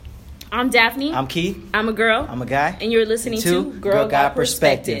I'm Daphne. I'm Keith. I'm a girl. I'm a guy. And you're listening to Girl Got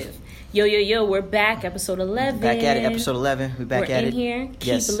Perspective. Yo, we're back, episode 11. Back at it, episode 11. We're back at it. We're in here.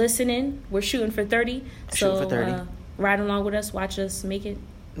 Keep listening. We're shooting for 30. Shooting for 30. Ride along with us. Watch us make it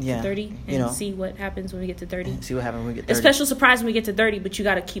to 30 and see what happens when we get to 30. See what happens when we get 30. A special surprise when we get to 30, but you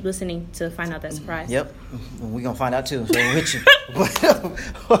got to keep listening to find out that surprise. Yep. We're going to find out, too. So we're with you.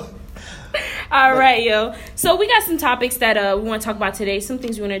 All right, yo. So we got some topics that we want to talk about today. Some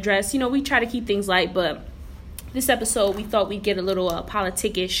things we want to address. You know, we try to keep things light, but this episode we thought we'd get a little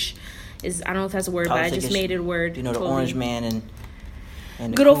politic-ish. I don't know if that's a word, but I just made it a word. You know, the Orange Man and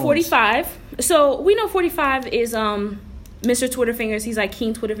the good old 45. So we know 45 is Mr. Twitter Fingers. He's like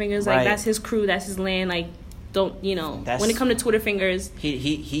King Twitter Fingers. Like that's his crew. That's his land. Like when it comes to Twitter Fingers,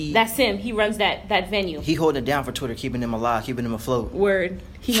 he that's him. He runs that venue. He holding it down for Twitter, keeping them alive, keeping them afloat. Word.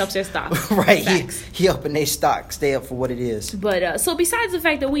 He helps their stock. Right. He helping their stock stay up for what it is. But so besides the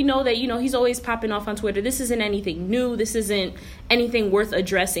fact that we know that, he's always popping off on Twitter, this isn't anything new. This isn't anything worth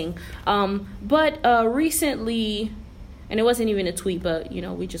addressing. But recently, and it wasn't even a tweet, but,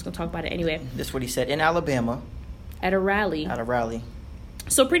 we just going to talk about it anyway. This is what he said in Alabama. At a rally.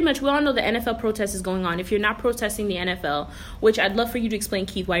 So pretty much we all know the NFL protest is going on. If you're not protesting the NFL, which I'd love for you to explain,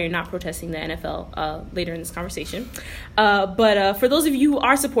 Keith, why you're not protesting the NFL later in this conversation. But for those of you who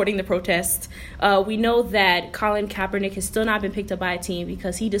are supporting the protest, we know that Colin Kaepernick has still not been picked up by a team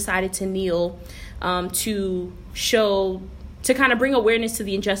because he decided to kneel to kind of bring awareness to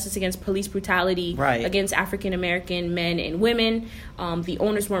the injustice against police brutality against African-American men and women. The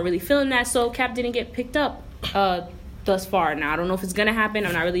owners weren't really feeling that, so Cap didn't get picked up thus far. Now, I don't know if it's going to happen.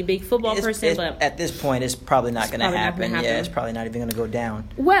 I'm not really a big football person, but at this point, it's probably not going to happen. Yeah, it's probably not even going to go down.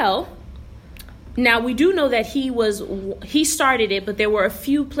 Well, now we do know that he started it, but there were a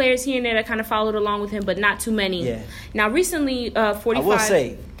few players here and there that kind of followed along with him, but not too many. Yeah. Now, recently, 45... I will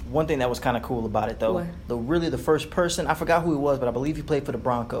say, one thing that was kind of cool about it, though, what? The first person, I forgot who he was, but I believe he played for the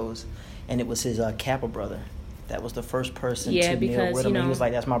Broncos, and it was his Kappa brother. That was the first person to kneel with him. He was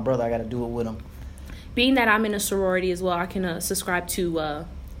like, that's my brother, I got to do it with him. Being that I'm in a sorority as well, I can subscribe to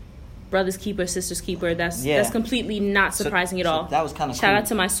Brothers Keeper, Sisters Keeper. That's completely not surprising at all. That was kind of Shout out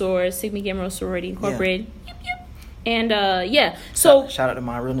to my sorors, Sigma Gamma Sorority Incorporated. Yep. And so shout out to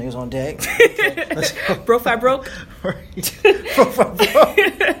my real niggas on deck. Profile broke. Profile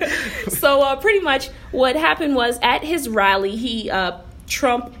broke. So pretty much what happened was at his rally,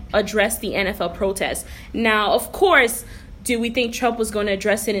 Trump addressed the NFL protest. Now, of course, do we think Trump was going to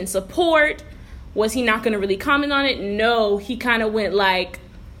address it in support? Was he not going to really comment on it? No, he kind of went like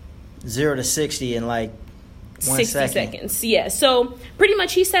 0 to 60 in like 60 seconds. Yeah. So pretty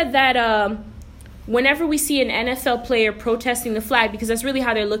much he said that whenever we see an NFL player protesting the flag, because that's really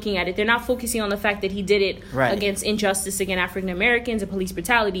how they're looking at it. They're not focusing on the fact that he did it against injustice against African Americans and police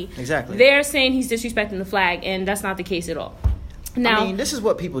brutality. Exactly. They're saying he's disrespecting the flag, and that's not the case at all. Now, I mean, this is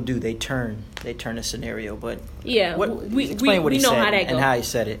what people do. They turn the scenario, but explain what he know said how that goes. And how he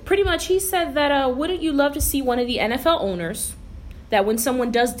said it. Pretty much, he said that wouldn't you love to see one of the NFL owners that when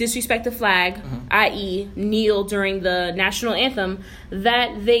someone does disrespect the flag, i.e. kneel during the national anthem,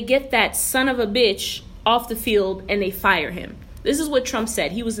 that they get that son of a bitch off the field and they fire him. This is what Trump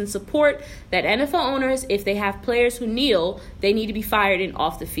said. He was in support that NFL owners, if they have players who kneel, they need to be fired and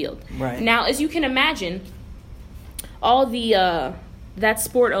off the field. Right. Now, as you can imagine, all the that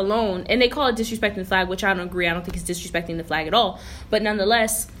sport alone, and they call it disrespecting the flag, which I don't agree. I don't think it's disrespecting the flag at all. But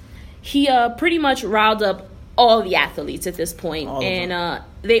nonetheless, he pretty much riled up all the athletes at this point, and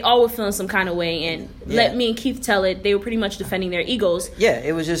they all were feeling some kind of way. And let me and Keith tell it, they were pretty much defending their egos. Yeah,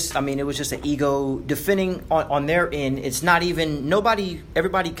 it was just an ego defending on their end. It's not even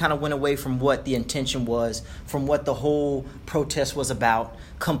everybody kind of went away from what the intention was, from what the whole protest was about.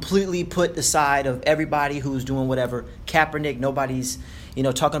 Completely put the side of everybody who's doing whatever. Kaepernick, nobody's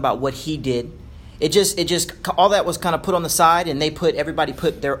talking about what he did. It just all that was kind of put on the side, and everybody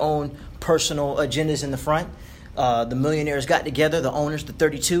put their own personal agendas in the front. The millionaires got together, the owners, the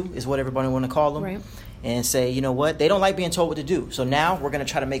 32 is what everybody want to call them, right, and say, you know what, they don't like being told what to do. So now we're going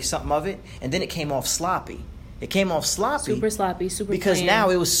to try to make something of it, and then it came off sloppy. Super sloppy, because planned.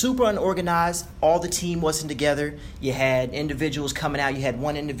 Now it was super unorganized. All the team wasn't together. You had individuals coming out. You had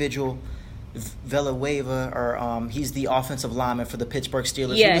one individual, Villanueva, or he's the offensive lineman for the Pittsburgh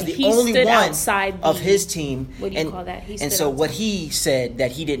Steelers. Yeah, he was the only one outside of his team. What do you call that? What he said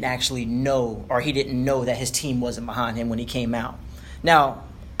that he didn't actually know, or he didn't know that his team wasn't behind him when he came out. Now,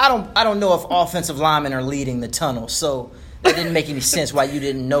 I don't know if offensive linemen are leading the tunnel, so that didn't make any sense why you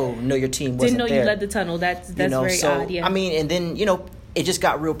didn't know your team wasn't there. Didn't know you led the tunnel. That's very odd. Yeah. I mean, and then it just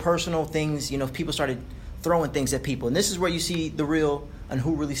got real personal things. People started throwing things at people, and this is where you see the real and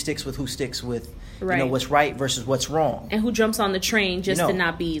who really sticks with right. What's right versus what's wrong. And who jumps on the train just to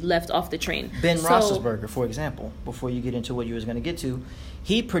not be left off the train. Ben Roethlisberger, for example, before you get into what you was going to get to,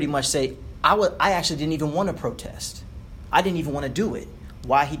 he pretty much said, I actually didn't even want to protest. I didn't even want to do it.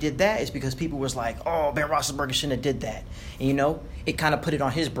 Why he did that is because people was like, oh, Ben Roethlisberger shouldn't have did that. And, it kind of put it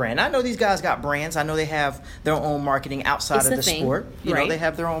on his brand. I know these guys got brands. I know they have their own marketing outside of the sport. Right. They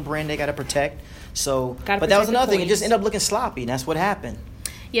have their own brand they got to protect. So, but that was another thing. It just ended up looking sloppy, and that's what happened.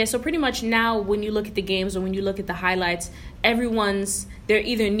 Yeah, so pretty much now when you look at the games or when you look at the highlights, they're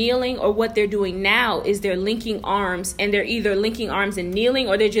either kneeling, or what they're doing now is they're linking arms, and they're either linking arms and kneeling,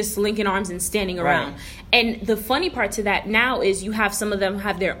 or they're just linking arms and standing around. Right. And the funny part to that now is you have some of them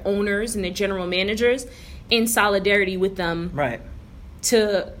have their owners and their general managers in solidarity with them. Right.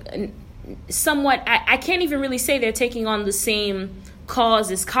 To somewhat, I can't even really say they're taking on the same cause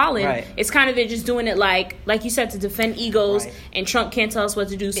as Colin. Right. It's kind of they're just doing it like you said, to defend egos, right. And Trump can't tell us what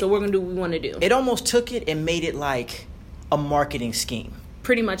to do, so we're going to do what we want to do. It almost took it and made it like a marketing scheme.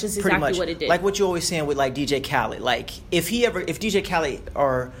 Pretty much is exactly what it did. Like what you're always saying with like DJ Khaled. Like if DJ Khaled,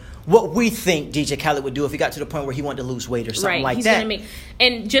 or what we think DJ Khaled would do if he got to the point where he wanted to lose weight or something like that.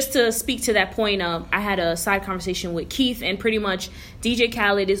 And just to speak to that point, I had a side conversation with Keith, and pretty much DJ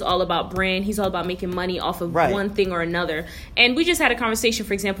Khaled is all about brand. He's all about making money off of one thing or another. And we just had a conversation,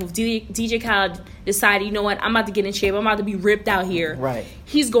 for example, if DJ Khaled decided, you know what, I'm about to get in shape, I'm about to be ripped out here. Right.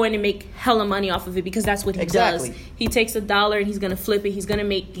 He's going to make hella money off of it because that's what he does. He takes $1 and he's going to flip it. He's going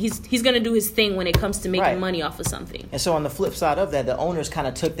to do his thing when it comes to making money off of something. And so on the flip side of that, the owners kind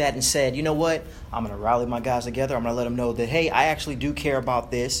of took that and said, you know what, I'm going to rally my guys together. I'm going to let them know that, hey, I actually do care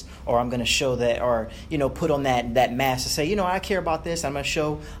about this, or I'm going to show that, or, put on that mask to say, I care about this. I'm going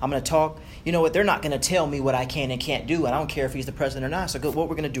to talk. You know what, they're not going to tell me what I can and can't do, and I don't care if he's the president or not. So what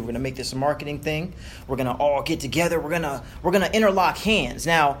we're going to do, we're going to make this a marketing thing. We're going to all get together. We're going to interlock hands.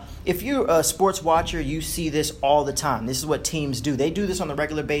 Now, if you're a sports watcher, you see this all the time. This is what teams do. They do this on a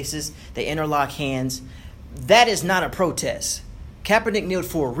regular basis. They interlock hands. That is not a protest. Kaepernick kneeled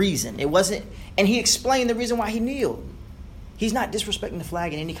for a reason. It wasn't, and he explained the reason why he kneeled. He's not disrespecting the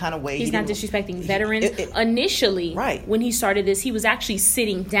flag in any kind of way. He's not disrespecting veterans. Initially, when he started this, he was actually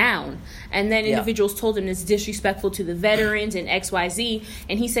sitting down. And then individuals told him it's disrespectful to the veterans and XYZ.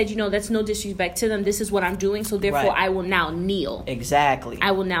 And he said, that's no disrespect to them. This is what I'm doing. So therefore, I will now kneel. Exactly. I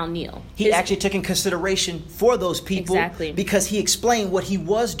will now kneel. He actually took in consideration for those people. Exactly. Because he explained what he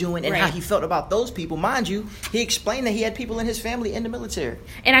was doing and how he felt about those people. Mind you, he explained that he had people in his family in the military.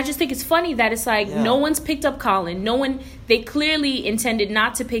 And I just think it's funny that it's like no one's picked up Colin. They clearly intended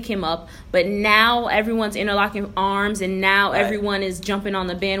not to pick him up, but now everyone's interlocking arms, and now everyone is jumping on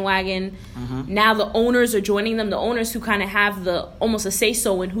the bandwagon. Mm-hmm. Now the owners are joining them, the owners who kind of have almost a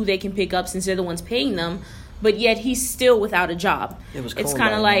say-so in who they can pick up since they're the ones paying them, but yet he's still without a job. It's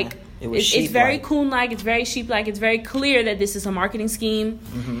kind of like, it's very coon-like, it's very sheep-like, it's very clear that this is a marketing scheme.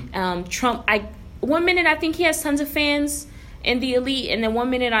 Mm-hmm. Trump, one minute I think he has tons of fans in the elite, and then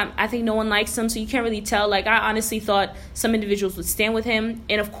 1 minute I think no one likes him, so you can't really tell. Like, I honestly thought some individuals would stand with him,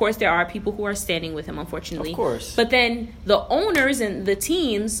 and of course there are people who are standing with him, unfortunately. Of course. But then the owners and the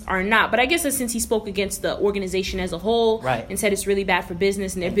teams are not. But I guess that since he spoke against the organization as a whole and said it's really bad for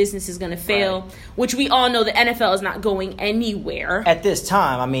business and their business is going to fail, which we all know the NFL is not going anywhere. At this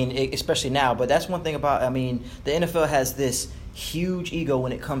time, especially now, but that's one thing about, the NFL has this huge ego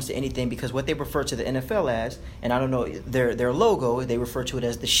when it comes to anything, because what they refer to the NFL as, and I don't know, their logo, they refer to it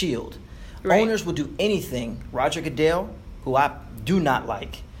as the shield. Owners will do anything. Roger Goodell, who I do not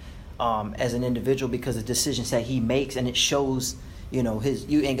like as an individual because of decisions that he makes, and it shows, you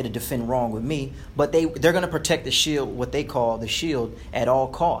ain't gonna defend wrong with me, but they're gonna protect the shield, what they call the shield, at all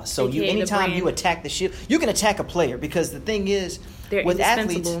costs. So anytime you attack the shield, you can attack a player, because the thing is, with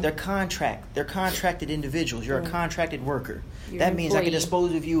athletes, they're contracted individuals. You're a contracted worker. That means I can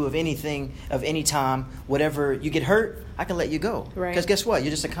dispose of you of anything, of any time, whatever. You get hurt, I can let you go. Because guess what?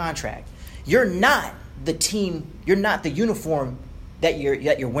 You're just a contract. You're not the team. You're not the uniform that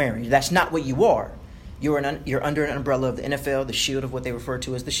you're wearing. That's not what you are. You're under an umbrella of the NFL, the shield of what they refer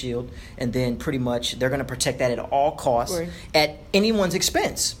to as the shield, and then pretty much they're going to protect that at all costs at anyone's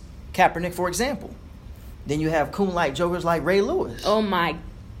expense. Kaepernick, for example. Then you have coon-like jokers like Ray Lewis. Oh my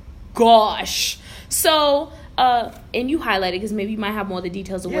gosh! So, and you highlighted because maybe you might have more of the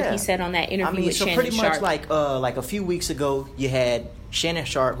details of what he said on that interview with Shannon Sharpe. So pretty much like a few weeks ago, you had Shannon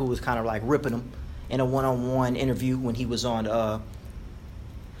Sharpe, who was kind of like ripping him in a one-on-one interview when he was on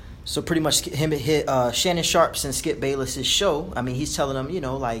So pretty much him hit Shannon Sharpe's and Skip Bayless's show. I mean, he's telling them,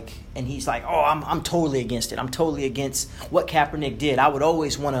 and he's like, oh, I'm totally against it. I'm totally against what Kaepernick did. I would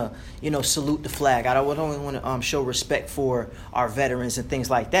always want to, salute the flag. I would only want to show respect for our veterans and things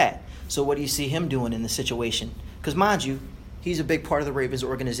like that. So what do you see him doing in the situation? Because mind you, he's a big part of the Ravens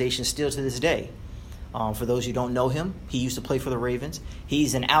organization still to this day. For those who don't know him, he used to play for the Ravens.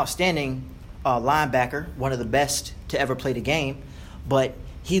 He's an outstanding linebacker, one of the best to ever play the game. But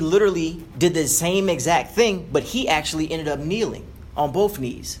he literally did the same exact thing, but he actually ended up kneeling on both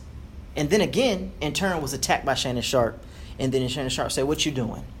knees. And then again, in turn, was attacked by Shannon Sharpe. And then Shannon Sharpe said, what you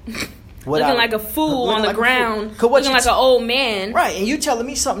doing? Looking like a fool on the ground. Looking like an old man. Right, and you telling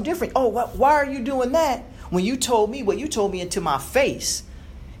me something different. Oh, why are you doing that when you told me what you told me into my face?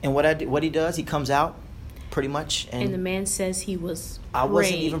 And what he does, he comes out pretty much. And the man says he was I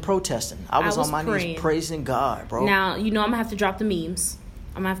wasn't even protesting. I was on my knees praising God, bro. Now, I'm going to have to drop the memes.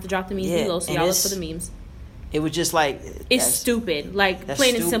 I'm going to have to drop the memes below, so y'all look for the memes. It was just like... It's stupid. Like,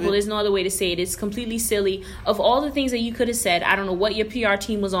 plain and simple. There's no other way to say it. It's completely silly. Of all the things that you could have said, I don't know what your PR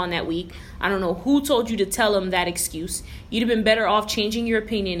team was on that week. I don't know who told you to tell them that excuse. You'd have been better off changing your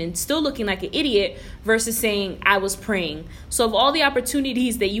opinion and still looking like an idiot versus saying, I was praying. So of all the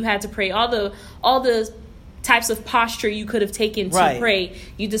opportunities that you had to pray, all the types of posture you could have taken to pray,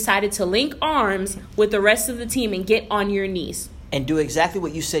 you decided to link arms with the rest of the team and get on your knees. And do exactly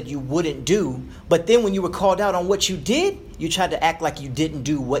what you said you wouldn't do. But then when you were called out on what you did, you tried to act like you didn't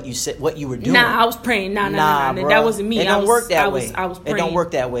do what you said, what you were doing. Nah, I was praying. Nah. That wasn't me. It don't work that way. I was praying. It don't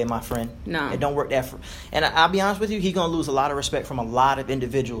work that way, my friend. No. It don't work that. And I'll be honest with you, he's going to lose a lot of respect from a lot of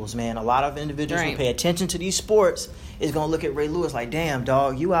individuals, man. A lot of individuals who pay attention to these sports is going to look at Ray Lewis like, damn,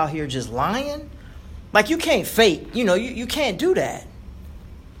 dog, you out here just lying? Like, you can't fake. You can't do that.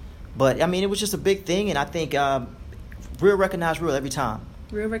 But, I mean, it was just a big thing, and I think... real recognize real every time.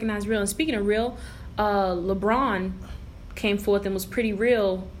 Real recognize real. And speaking of real, LeBron came forth and was pretty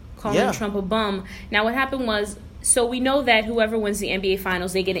real, calling Trump a bum. Now, what happened was, so we know that whoever wins the NBA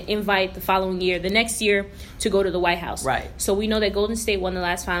Finals, they get an invite the following year, the next year, to go to the White House. Right. So we know that Golden State won the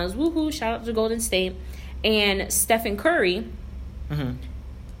last Finals. Woohoo! Shout out to Golden State. And Stephen Curry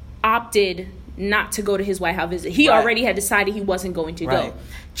opted not to go to his White House visit. He already had decided he wasn't going to go.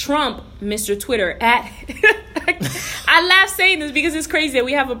 Trump, Mr. Twitter, I laugh saying this because it's crazy that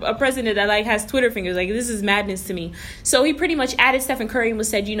we have a president that has Twitter fingers. Like, this is madness to me. So he pretty much added Stephen Curry and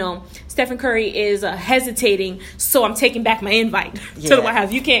said, Stephen Curry is hesitating, so I'm taking back my invite to the White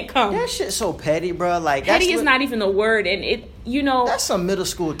House. You can't come. That shit's so petty, bro. Like, petty is not even the word, and that's some middle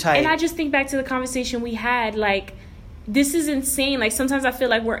school type. And I just think back to the conversation we had, like, this is insane. Like, sometimes I feel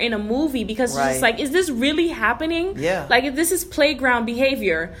like we're in a movie because it's just like, is this really happening? Yeah. Like, if this is playground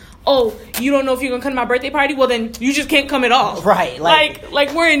behavior, oh, you don't know if you're going to come to my birthday party? Well, then you just can't come at all. Right.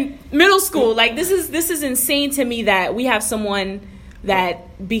 Like we're in middle school. Like, this is insane to me that we have someone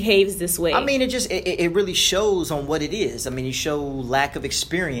that behaves this way. I mean, it really shows on what it is. I mean, you show lack of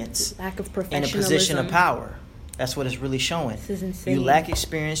experience. Lack of professionalism. In a position of power. That's what it's really showing. This is insane. You lack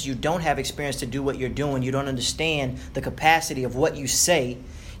experience. You don't have experience to do what you're doing. You don't understand the capacity of what you say.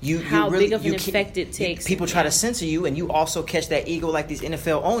 How big of an effect it takes. People try to censor you, and you also catch that ego like these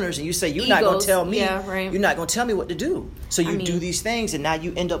NFL owners, and you say, you're not going to tell me. Yeah, right. You're not going to tell me what to do. So you do these things, and now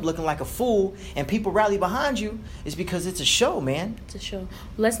you end up looking like a fool, and people rally behind you. It's because it's a show, man. It's a show.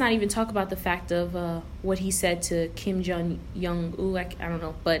 Let's not even talk about the fact of what he said to Kim Jong-un. I don't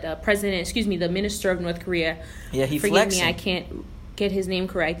know. But the minister of North Korea. Yeah, he Forgive flexing. me, I can't get his name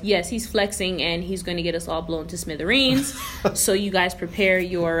correct. Yes, he's flexing, and he's going to get us all blown to smithereens. So you guys prepare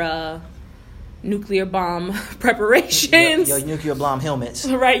your nuclear bomb preparations. Your nuclear bomb helmets.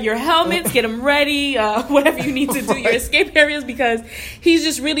 Right, your helmets, get them ready, whatever you need to do, your escape areas, because he's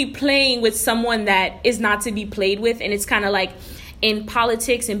just really playing with someone that is not to be played with. And it's kind of like in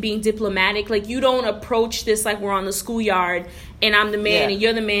politics and being diplomatic, like, you don't approach this like we're on the schoolyard and I'm the man and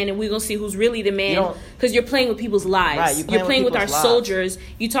you're the man and we're going to see who's really the man, because you're playing with people's lives. Right, you're playing with our soldiers.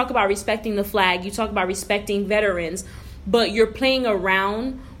 You talk about respecting the flag. You talk about respecting veterans. But you're playing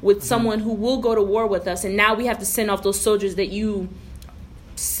around with someone who will go to war with us. And now we have to send off those soldiers that you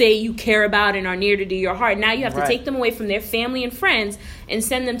say you care about and are near to your heart. Now you have to take them away from their family and friends and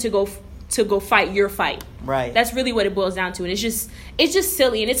send them to go fight your fight. Right. That's really what it boils down to. And it's just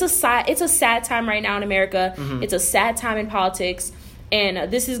silly. And it's a sad time right now in America. Mm-hmm. It's a sad time in politics.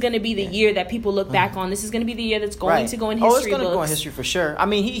 And this is going to be the year that people look back on. This is going to be the year that's going to go in history books. Oh, it's going to go in history for sure. I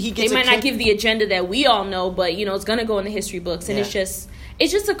mean, he gets. They might not give the agenda that we all know, but it's going to go in the history books. And it's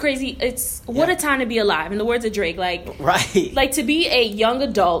it's just a crazy. It's what a time to be alive. In the words of Drake, like like to be a young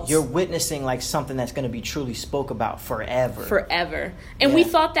adult. You're witnessing like something that's going to be truly spoke about forever. And we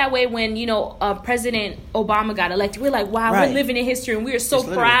thought that way when President Obama got elected. We're like, wow, we're living in history, and we are so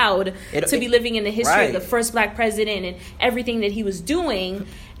proud to be living in the history of the first black president and everything that he was doing.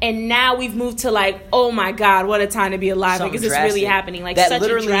 And now we've moved to like, oh my God, what a time to be alive. Something because it's really happening. Like that such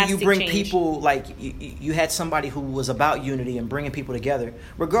literally a drastic you bring change. People, like you had somebody who was about unity and bringing people together,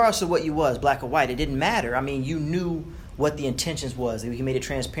 regardless of what you was, black or white. It didn't matter. I mean, you knew what the intentions was. He made it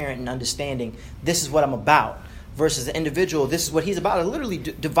transparent and understanding. This is what I'm about. Versus the individual, this is what he's about. Literally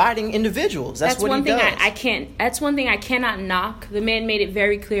dividing individuals. That's what one he thing does. That's one thing I cannot knock. The man made it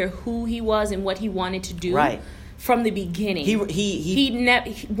very clear who he was and what he wanted to do. Right. From the beginning,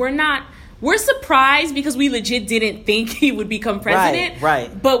 we're surprised because we legit didn't think he would become president.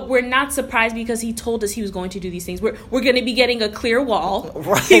 Right. But we're not surprised because he told us he was going to do these things. We're going to be getting a clear wall.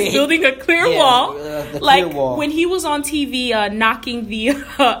 Right. He's building a clear wall. Clear wall. When he was on TV knocking the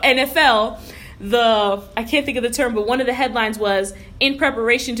NFL. I can't think of the term, but one of the headlines was in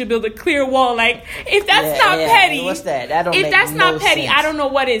preparation to build a clear wall. Like, if that's not petty, what's that? If that's not petty, sense. I don't know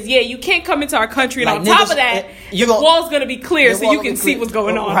what is. Yeah, you can't come into our country and on top of that, the wall's gonna be clear so you can see what's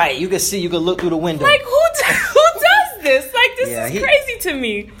going on. Right, you can look through the window. Like, who does this? Like, this is crazy to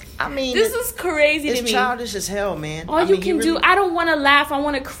me. I mean, this is crazy to me. It's childish as hell, man. All you can do, I don't want to laugh, I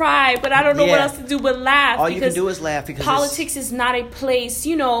want to cry, but I don't know what else to do but laugh. All you can do is laugh because politics is not a place,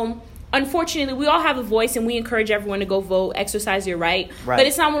 unfortunately, we all have a voice, and we encourage everyone to go vote, exercise your right. But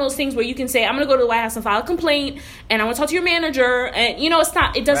it's not one of those things where you can say, I'm going to go to the White House and file a complaint, and I want to talk to your manager. And, it's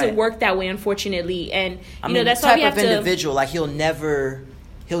not, it doesn't work that way, unfortunately. And, that's why we have to. The type of individual, like, he'll never,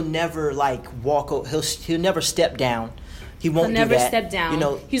 like, he'll never step down. He won't never step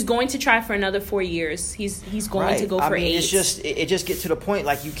down. He's going to try for another 4 years. He's going to go for 8. It just gets to the point,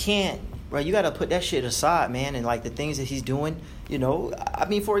 like, you can't. Right, you got to put that shit aside, man, and like the things that he's doing. I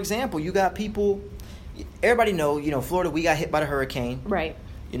mean, for example, you got people. Everybody know, Florida. We got hit by the hurricane. Right.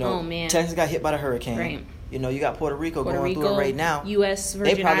 Oh man. Texas got hit by the hurricane. Right. You got Puerto Rico going through it right now. U.S.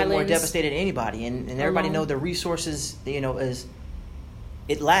 Virgin They probably Islands. more devastated than anybody, and everybody know the resources. Is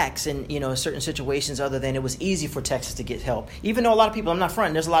it lacks in certain situations. Other than it was easy for Texas to get help, even though a lot of people. I'm not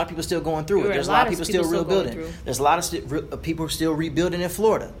fronting. There's a lot of people still going through it. There's a lot of people still rebuilding. There's a lot of people still rebuilding in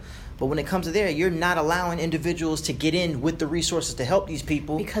Florida. But when it comes to there, you're not allowing individuals to get in with the resources to help these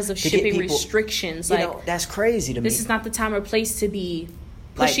people. Because of shipping restrictions. That's crazy to me. This is not the time or place to be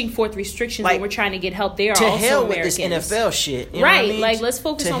pushing forth restrictions when we're trying to get help. They are also Americans. To hell with this NFL shit. You know right. what I mean? Like, let's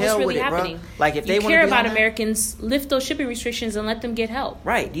focus on what's really happening. Bro. Like, if they care about Americans, lift those shipping restrictions and let them get help.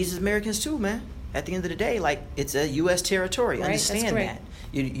 Right. These are Americans too, man. At the end of the day, like, it's a U.S. territory. Right. Understand that.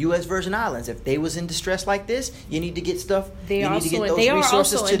 U.S. Virgin Islands, if they was in distress like this, you need to get stuff. You need to get those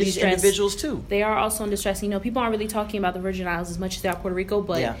resources to these individuals too. They are also in distress. People aren't really talking about the Virgin Islands as much as they are Puerto Rico,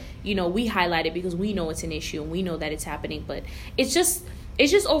 but we highlight it because we know it's an issue and we know that it's happening. But it's just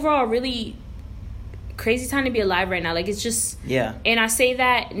overall really crazy time to be alive right now. Like, it's just and I say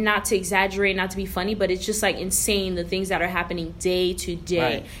that not to exaggerate, not to be funny, but it's just like insane the things that are happening day to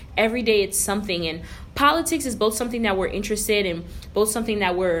day. Every day it's something, and politics is both something that we're interested in, both something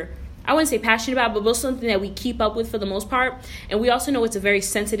that we're, I wouldn't say passionate about, but both something that we keep up with for the most part. And we also know it's a very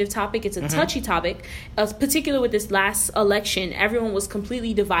sensitive topic. It's a touchy topic, particularly with this last election. Everyone was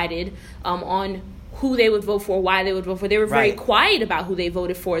completely divided on who they would vote for, why they would vote for. They were very quiet about who they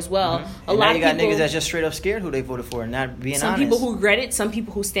voted for as well. A lot of people, niggas that's just straight up scared who they voted for and not being honest. Some people who regret it, some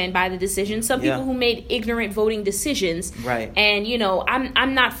people who stand by the decision, some people who made ignorant voting decisions. Right. And,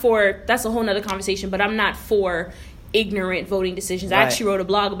 I'm not for, that's a whole nother conversation, but I'm not for ignorant voting decisions. I actually wrote a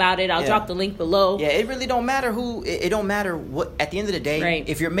blog about it. I'll drop the link below. Yeah, it really don't matter who, it don't matter what, at the end of the day,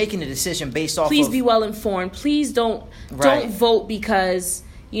 if you're making a decision based off Please be well informed. Please don't vote because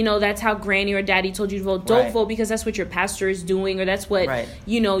that's how granny or daddy told you to vote. Don't vote because that's what your pastor is doing or that's what,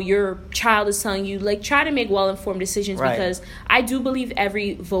 your child is telling you. Like, try to make well-informed decisions because I do believe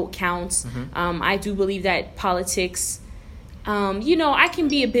every vote counts. I do believe that politics, I can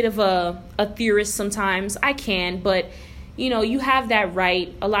be a bit of a theorist sometimes. I can, but you have that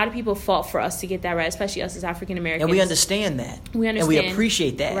right. A lot of people fought for us to get that right, especially us as African Americans. And we understand that. And we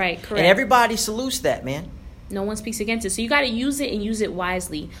appreciate that. Right, correct. And everybody salutes that, man. No one speaks against it. So you got to use it and use it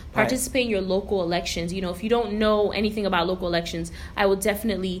wisely. Participate in your local elections. If you don't know anything about local elections, I will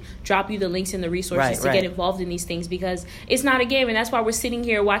definitely drop you the links and the resources to get involved in these things because it's not a game. And that's why we're sitting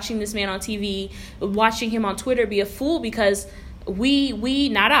here watching this man on TV, watching him on Twitter be a fool because we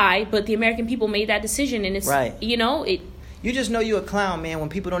not I, but the American people made that decision. And it's, You just know you're a clown, man, when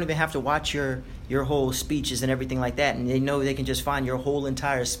people don't even have to watch your your whole speeches and everything like that, and they know they can just find your whole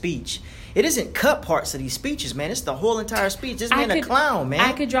entire speech. It isn't cut parts of these speeches, man. It's the whole entire speech. This man a clown, man.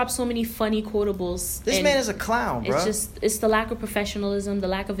 I could drop so many funny quotables. This man is a clown, bro. It's the lack of professionalism, the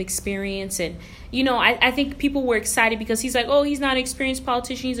lack of experience, and I think people were excited because he's like, oh, he's not an experienced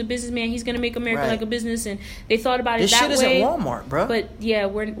politician. He's a businessman. He's gonna make America like a business, and they thought about it that way. This shit isn't Walmart, bro. But yeah,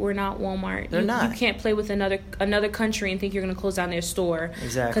 we're not Walmart. They're not. You can't play with another country and think you're gonna close down their store.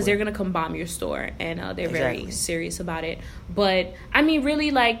 Exactly. Because they're gonna come bomb your store, and they're very serious about it. But I mean,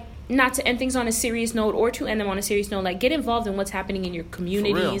 really, like, not to end things on a serious note or to end them on a serious note, like, get involved in what's happening in your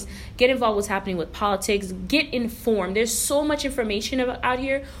communities, get involved in what's happening with politics, get informed. There's so much information out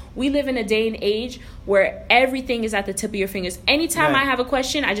here. We live in a day and age where everything is at the tip of your fingers. Anytime I have a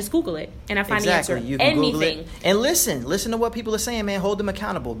question, I just Google it and I find the answer. You can anything. Google it. And listen to what people are saying, man. Hold them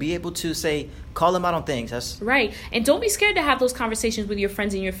accountable. Be able to call them out on things. That's right. And don't be scared to have those conversations with your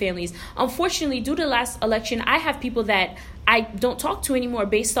friends and your families. Unfortunately, due to the last election, I have people that I don't talk to anymore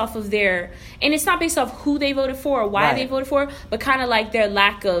based off of and it's not based off who they voted for or why they voted for, but kind of like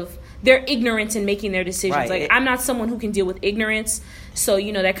their ignorance in making their decisions. Right. Like, I'm not someone who can deal with ignorance, so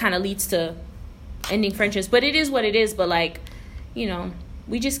that kind of leads to ending friendships. But it is what it is. But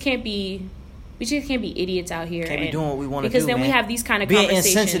we just can't be idiots out here. Can't be doing what we want to do, because then man. We have these kind of being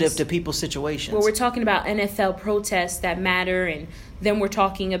conversations. Insensitive to people's situations. Where we're talking about NFL protests that matter, and then we're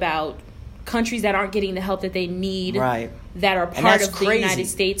talking about countries that aren't getting the help that they need, that are part of the United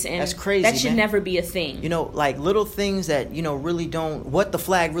States, and that's crazy, that should never be a thing. Like little things that really don't, what the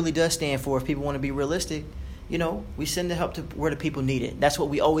flag really does stand for, if people want to be realistic. We send the help to where the people need it. That's what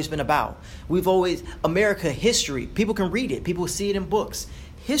we've always been about. America history, people can read it, people see it in books.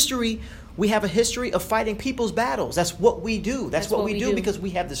 History, we have a history of fighting people's battles. That's what we do. That's what we do because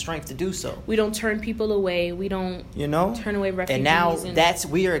we have the strength to do so. We don't turn people away. We don't turn away refugees. And now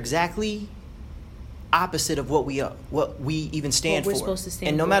we are exactly opposite of what we even stand for. Supposed to stand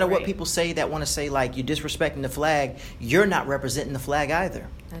and no for, matter what people say that want to say, like, you're disrespecting the flag, you're not representing the flag either.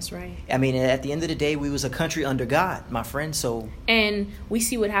 That's right. I mean, at the end of the day, we was a country under God, my friend. So, and we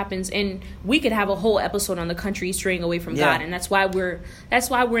see what happens, and we could have a whole episode on the country straying away from God, and that's why we're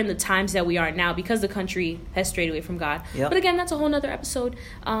in the times that we are now, because the country has strayed away from God. But again, that's a whole nother episode.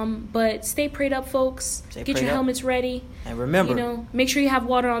 But stay prayed up, folks. Get your helmets ready, and remember, make sure you have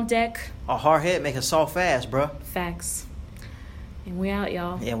water on deck. A hard head make a soft fast, bro. Facts. And we out,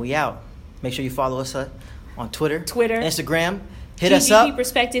 y'all. Yeah, we out. Make sure you follow us on Twitter, Instagram. Hit GGP us up.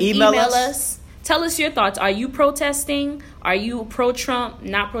 Perspective. Email us. Tell us your thoughts. Are you protesting? Are you pro-Trump?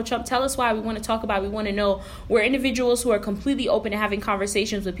 Not pro-Trump? Tell us why. We want to talk about it. We want to know. We're individuals who are completely open to having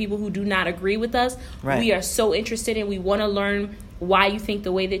conversations with people who do not agree with us. Right. We are so interested in. We want to learn why you think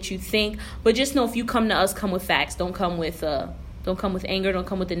the way that you think. But just know, if you come to us, come with facts. Don't come with anger. Don't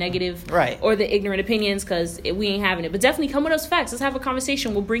come with the negative or the ignorant opinions, because we ain't having it. But definitely come with us facts. Let's have a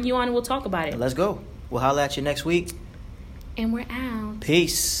conversation. We'll bring you on and we'll talk about it. Let's go. We'll holler at you next week. And we're out.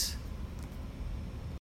 Peace.